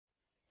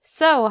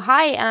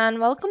Hi and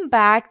welcome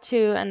back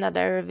to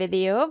another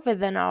video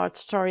within our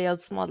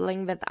tutorials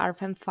modeling with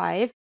RFEM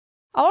 5.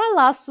 Our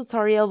last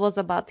tutorial was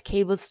about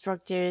cable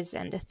structures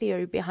and the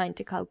theory behind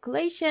the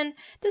calculation.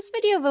 This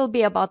video will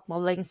be about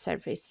modeling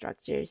surface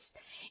structures.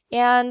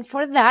 And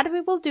for that,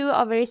 we will do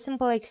a very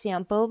simple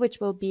example, which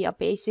will be a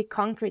basic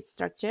concrete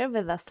structure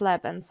with a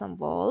slab and some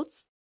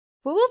walls.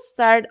 We will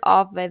start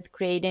off with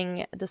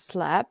creating the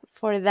slab.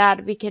 For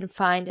that, we can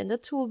find in the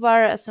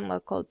toolbar a symbol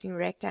called new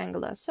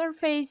rectangular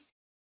surface.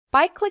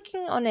 By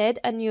clicking on it,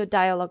 a new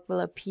dialog will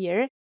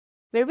appear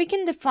where we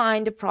can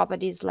define the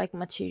properties like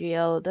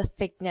material, the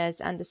thickness,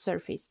 and the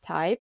surface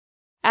type.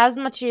 As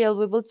material,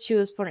 we will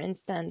choose, for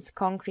instance,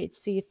 concrete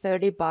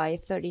C30 by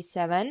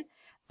 37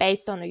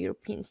 based on a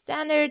European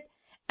standard,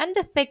 and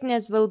the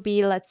thickness will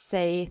be, let's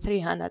say,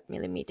 300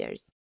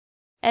 millimeters.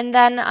 And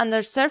then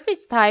under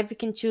surface type, we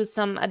can choose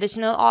some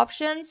additional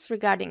options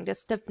regarding the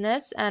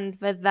stiffness and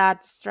with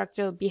that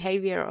structural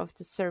behavior of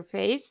the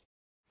surface.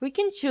 We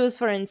can choose,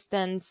 for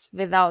instance,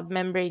 without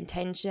membrane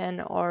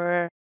tension,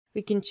 or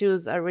we can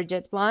choose a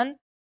rigid one.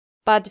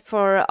 But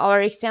for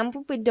our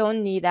example, we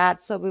don't need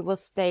that, so we will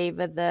stay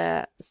with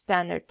the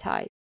standard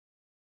type.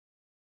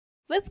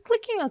 With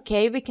clicking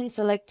OK, we can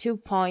select 2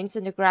 points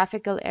in the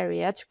graphical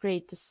area to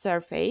create the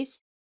surface.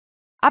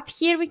 Up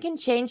here, we can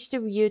change the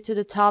view to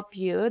the top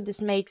view.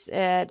 This makes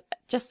it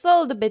just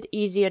a little bit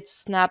easier to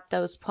snap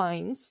those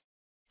points.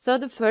 So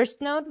the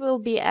first node will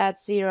be at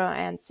 0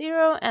 and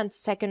 0 and the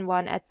second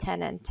one at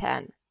 10 and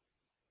 10.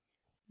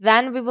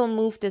 Then we will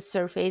move the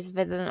surface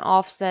with an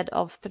offset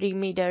of 3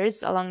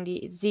 meters along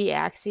the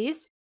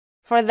z-axis.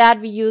 For that,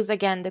 we use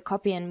again the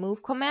copy and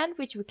move command,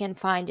 which we can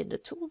find in the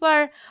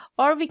toolbar,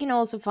 or we can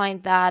also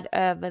find that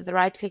with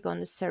right click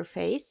on the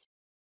surface.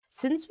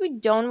 Since we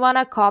don't want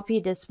to copy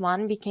this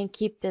one, we can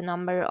keep the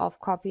number of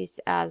copies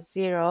as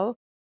 0.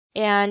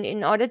 And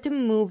in order to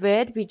move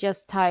it, we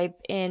just type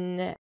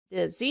in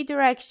the z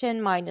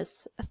direction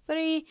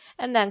 -3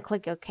 and then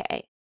click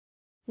OK.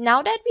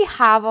 Now that we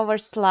have our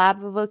slab,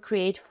 we will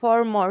create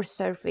 4 more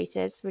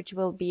surfaces, which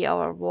will be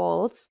our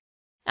walls.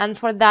 And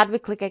for that, we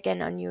click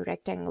again on new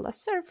rectangular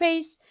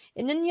surface.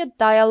 In the new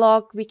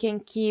dialog, we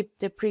can keep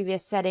the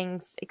previous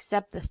settings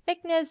except the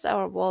thickness.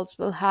 Our walls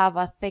will have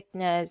a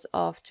thickness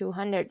of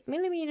 200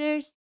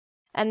 millimeters.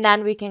 And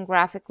then we can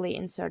graphically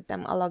insert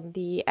them along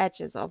the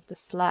edges of the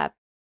slab.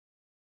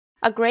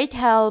 A great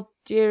help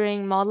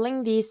during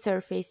modeling these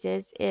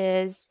surfaces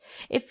is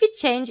if we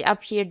change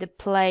up here the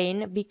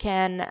plane, we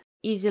can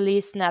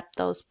easily snap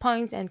those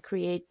points and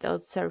create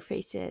those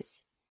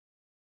surfaces.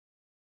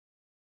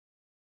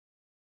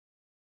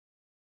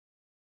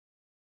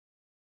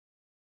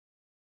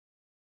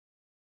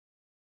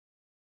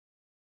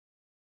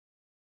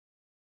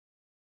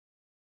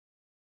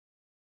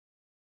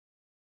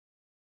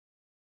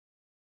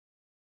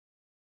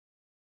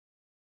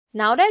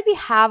 Now that we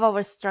have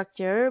our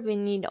structure, we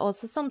need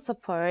also some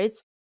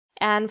supports.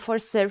 And for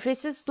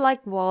surfaces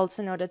like walls,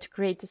 in order to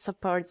create the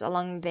supports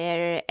along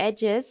their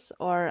edges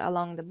or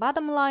along the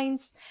bottom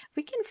lines,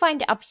 we can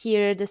find up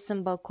here the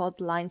symbol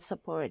called line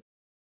support.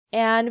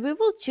 And we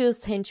will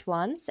choose hinge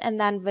ones, and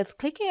then with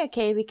clicking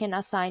OK, we can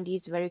assign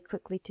these very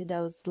quickly to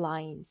those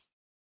lines.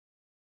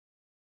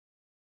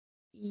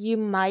 You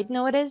might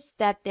notice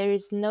that there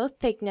is no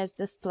thickness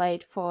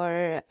displayed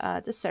for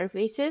the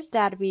surfaces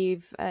that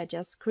we've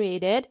just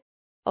created,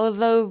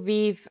 although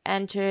we've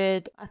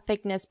entered a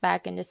thickness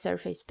back in the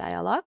surface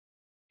dialog.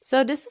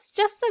 So this is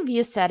just a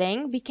view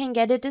setting. We can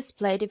get it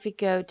displayed if we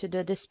go to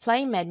the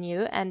display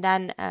menu and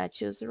then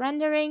choose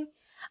rendering.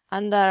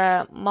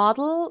 Under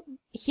model,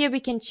 here we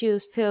can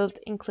choose field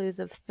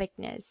inclusive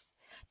thickness.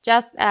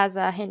 Just as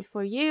a hint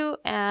for you,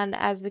 and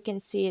as we can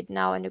see it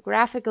now in the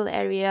graphical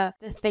area,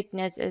 the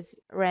thickness is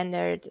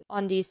rendered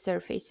on these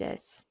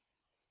surfaces.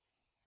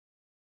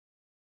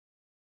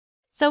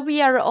 So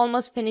we are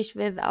almost finished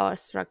with our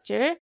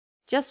structure.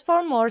 Just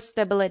for more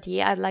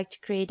stability, I'd like to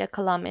create a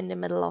column in the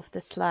middle of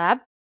the slab.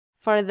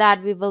 For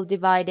that, we will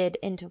divide it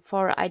into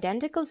 4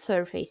 identical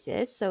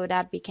surfaces so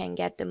that we can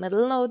get the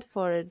middle node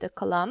for the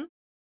column.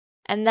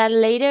 And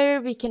then later,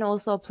 we can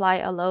also apply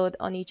a load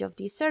on each of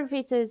these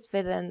surfaces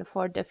within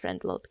 4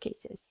 different load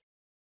cases.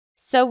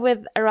 So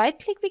with a right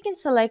click, we can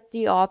select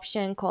the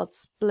option called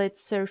split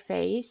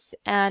surface.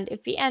 And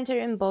if we enter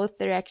in both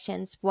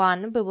directions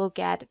 1, we will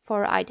get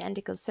 4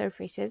 identical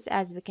surfaces,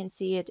 as we can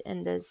see it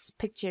in this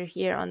picture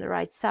here on the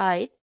right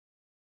side.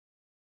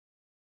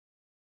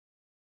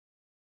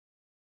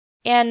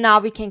 And now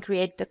we can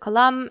create the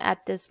column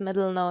at this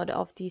middle node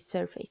of these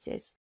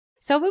surfaces.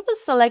 So we will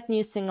select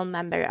new single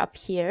member up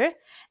here,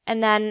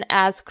 and then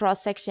as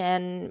cross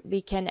section, we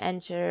can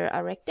enter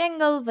a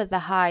rectangle with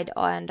a height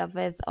and a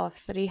width of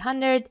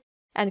 300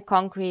 and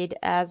concrete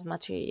as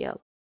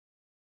material.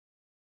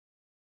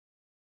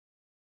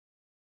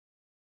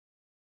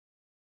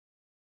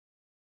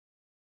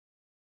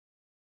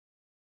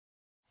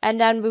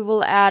 And then we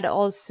will add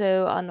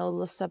also a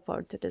nodal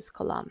support to this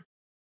column.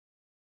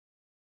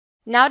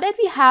 Now that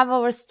we have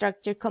our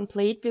structure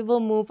complete, we will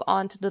move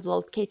on to the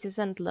load cases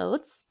and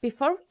loads.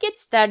 Before we get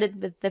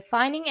started with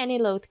defining any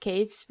load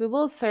case, we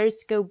will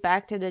first go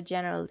back to the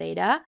general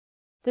data.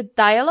 The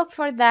dialog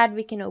for that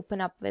we can open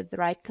up with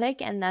right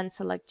click and then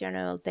select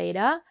general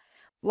data.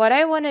 What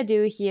I want to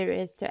do here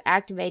is to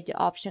activate the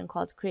option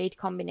called create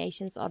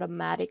combinations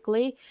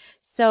automatically.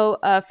 So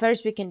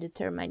first we can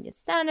determine the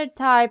standard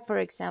type, for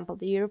example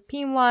the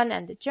European one,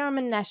 and the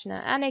German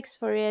national annex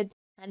for it,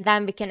 and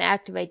then we can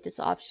activate this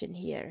option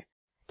here.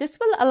 This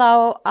will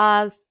allow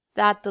us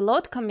that the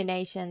load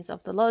combinations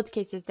of the load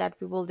cases that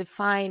we will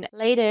define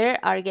later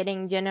are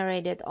getting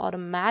generated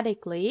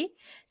automatically,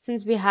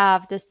 since we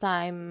have this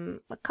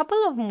time a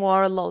couple of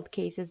more load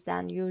cases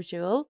than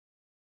usual.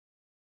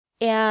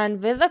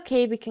 And with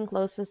OK, we can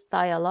close this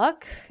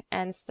dialog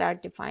and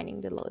start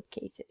defining the load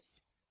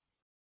cases.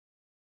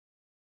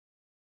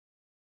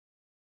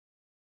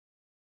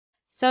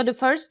 So the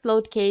first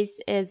load case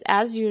is,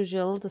 as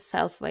usual, the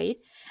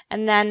self-weight,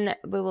 and then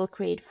we will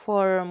create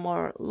 4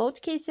 more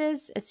load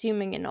cases.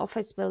 Assuming an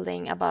office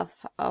building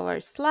above our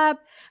slab,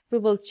 we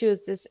will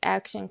choose this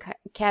action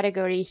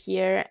category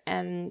here,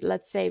 and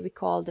let's say we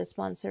call this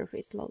one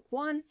surface load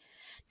 1.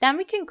 Then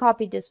we can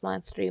copy this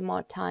one 3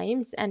 more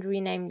times and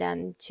rename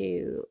them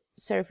to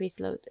surface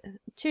load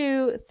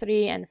 2,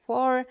 3, and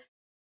 4.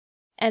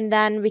 And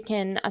then we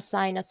can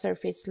assign a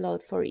surface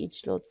load for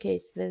each load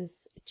case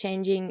with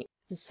changing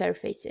the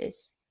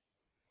surfaces.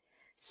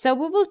 So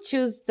we will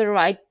choose the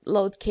right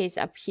load case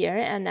up here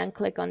and then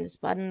click on this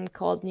button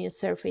called new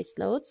surface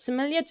load.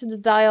 Similar to the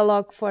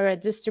dialog for a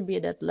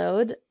distributed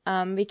load,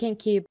 we can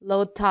keep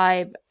load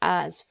type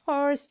as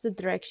force. The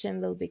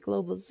direction will be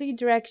global z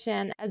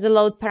direction. As a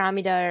load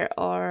parameter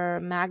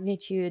or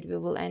magnitude, we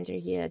will enter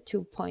here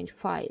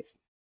 2.5.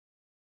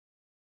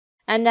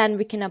 And then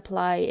we can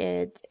apply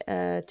it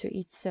to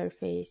each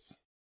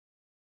surface.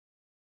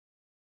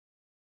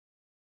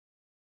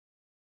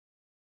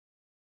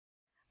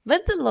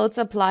 With the loads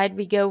applied,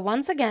 we go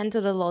once again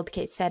to the load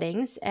case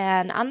settings,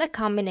 and under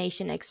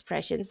combination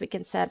expressions, we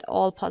can set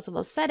all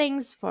possible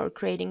settings for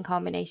creating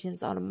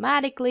combinations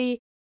automatically.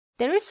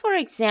 There is, for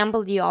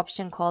example, the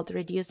option called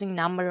reducing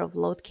number of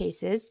load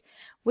cases,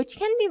 which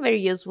can be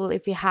very useful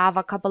if we have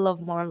a couple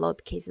of more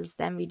load cases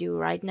than we do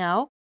right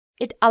now.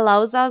 It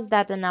allows us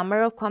that the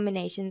number of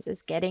combinations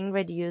is getting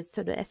reduced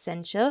to the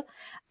essential.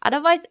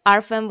 Otherwise,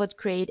 RFEM would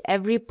create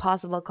every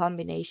possible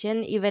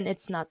combination, even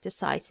it's not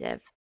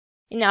decisive.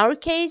 In our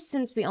case,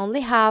 since we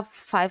only have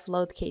 5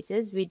 load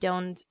cases, we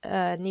don't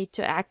need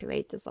to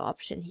activate this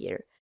option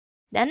here.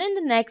 Then in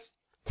the next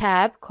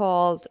tab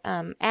called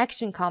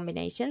action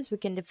combinations, we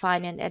can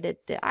define and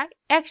edit the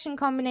action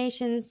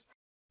combinations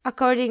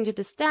according to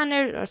the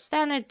standard or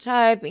standard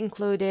type,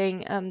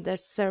 including the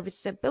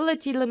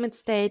serviceability limit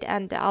state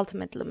and the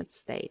ultimate limit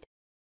state.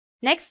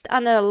 Next,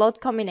 under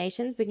load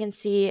combinations, we can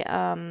see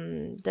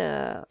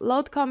the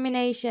load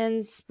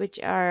combinations, which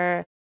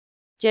are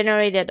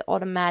generated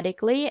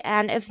automatically,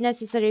 and if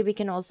necessary we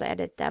can also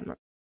edit them.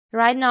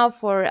 Right now,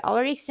 for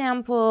our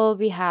example,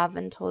 we have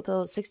in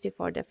total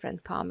 64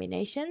 different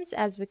combinations,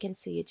 as we can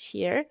see it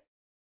here.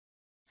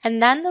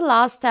 And then the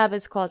last tab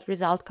is called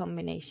result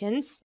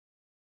combinations.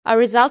 A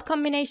result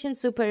combination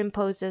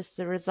superimposes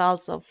the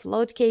results of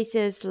load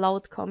cases,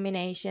 load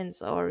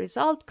combinations, or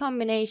result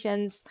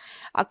combinations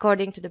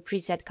according to the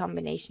preset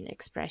combination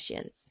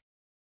expressions.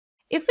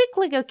 If we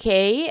click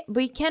OK,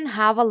 we can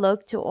have a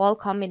look to all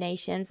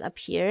combinations up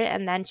here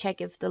and then check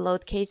if the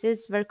load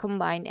cases were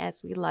combined as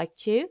we like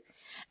to.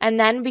 And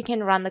then we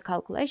can run the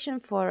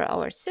calculation for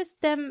our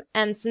system.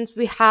 And since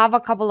we have a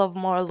couple of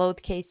more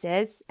load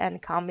cases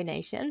and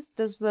combinations,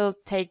 this will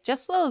take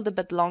just a little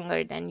bit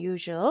longer than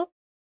usual.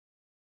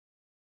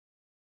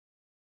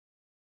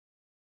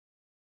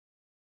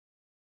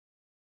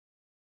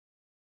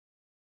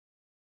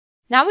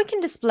 Now we can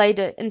display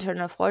the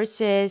internal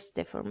forces,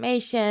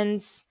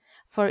 deformations,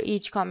 for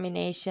each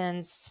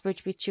combinations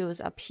which we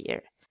choose up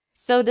here.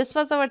 So this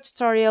was our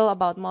tutorial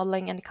about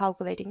modeling and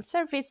calculating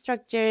surface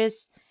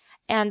structures,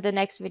 and the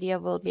next video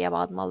will be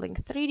about modeling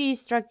 3D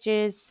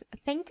structures.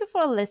 Thank you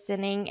for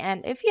listening,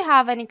 and if you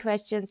have any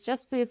questions,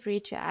 just feel free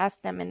to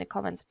ask them in the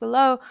comments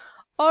below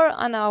or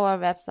on our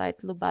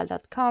website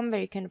dlubal.com,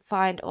 where you can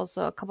find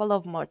also a couple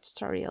of more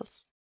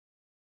tutorials.